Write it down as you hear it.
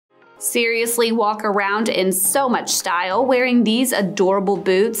Seriously, walk around in so much style wearing these adorable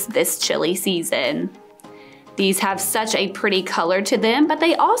boots this chilly season. These have such a pretty color to them, but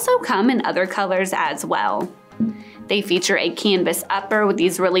they also come in other colors as well. They feature a canvas upper with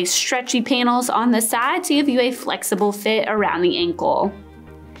these really stretchy panels on the side to give you a flexible fit around the ankle.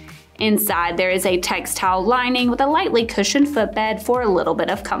 Inside there is a textile lining with a lightly cushioned footbed for a little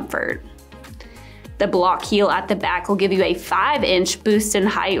bit of comfort. The block heel at the back will give you a 5-inch boost in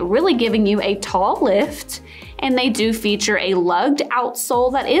height, really giving you a tall lift. And they do feature a lugged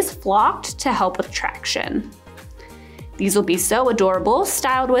outsole that is flocked to help with traction. These will be so adorable,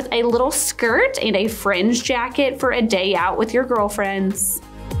 styled with a little skirt and a fringe jacket for a day out with your girlfriends.